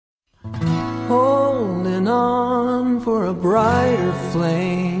on for a brighter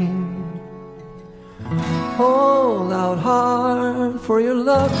flame. Hold out hard, for your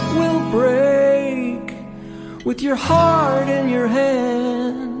luck will break. With your heart in your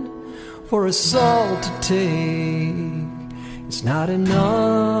hand, for a soul to take. It's not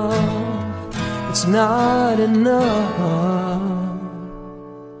enough, it's not enough.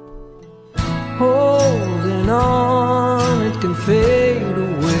 Holding on, it can fade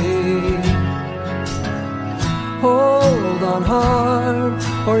away. Hold on hard,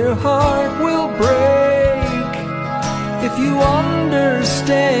 or your heart will break. If you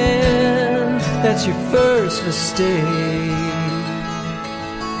understand, that's your first mistake.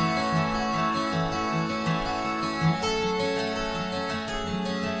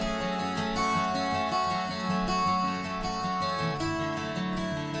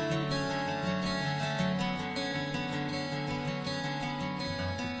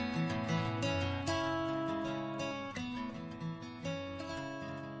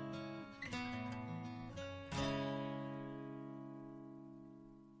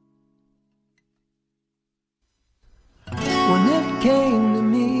 Came to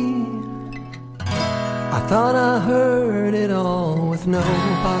me, I thought I heard it all, with no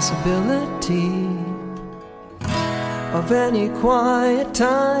possibility of any quiet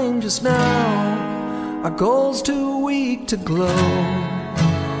time just now. Our goal's too weak to glow.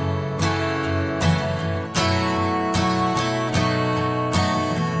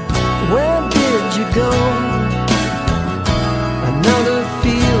 Where did you go? Another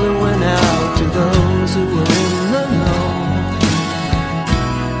feeler went out to those who were in the know.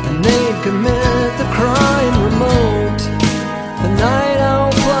 They'd commit the crime remote. The night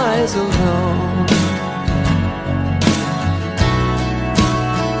owl flies alone.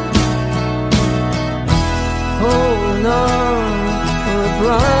 Holding on for a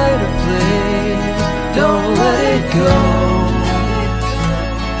brighter place. Don't let it go.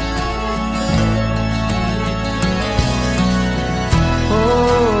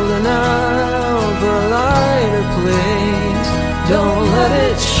 Holding on for a lighter place. Don't let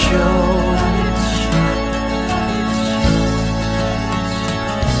it show.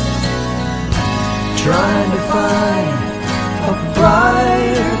 Trying to find a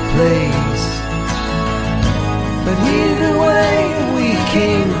brighter place, but either way we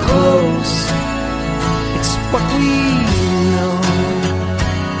came close. It's what we know.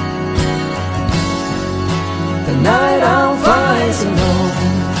 The night owl flies alone.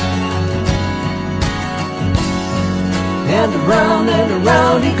 And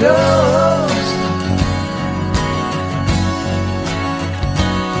around he goes.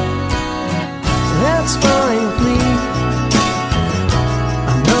 That's fine with me.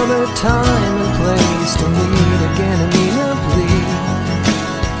 Another time and place to meet again amenably.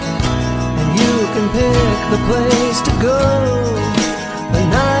 And you can pick the place to go. The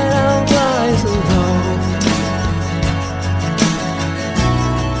night owl flies alone.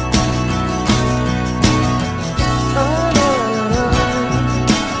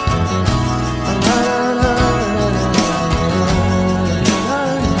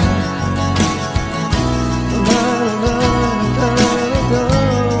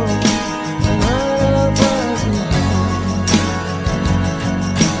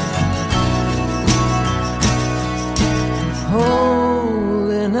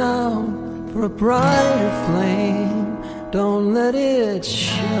 A brighter flame, don't let it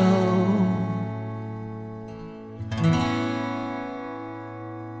show.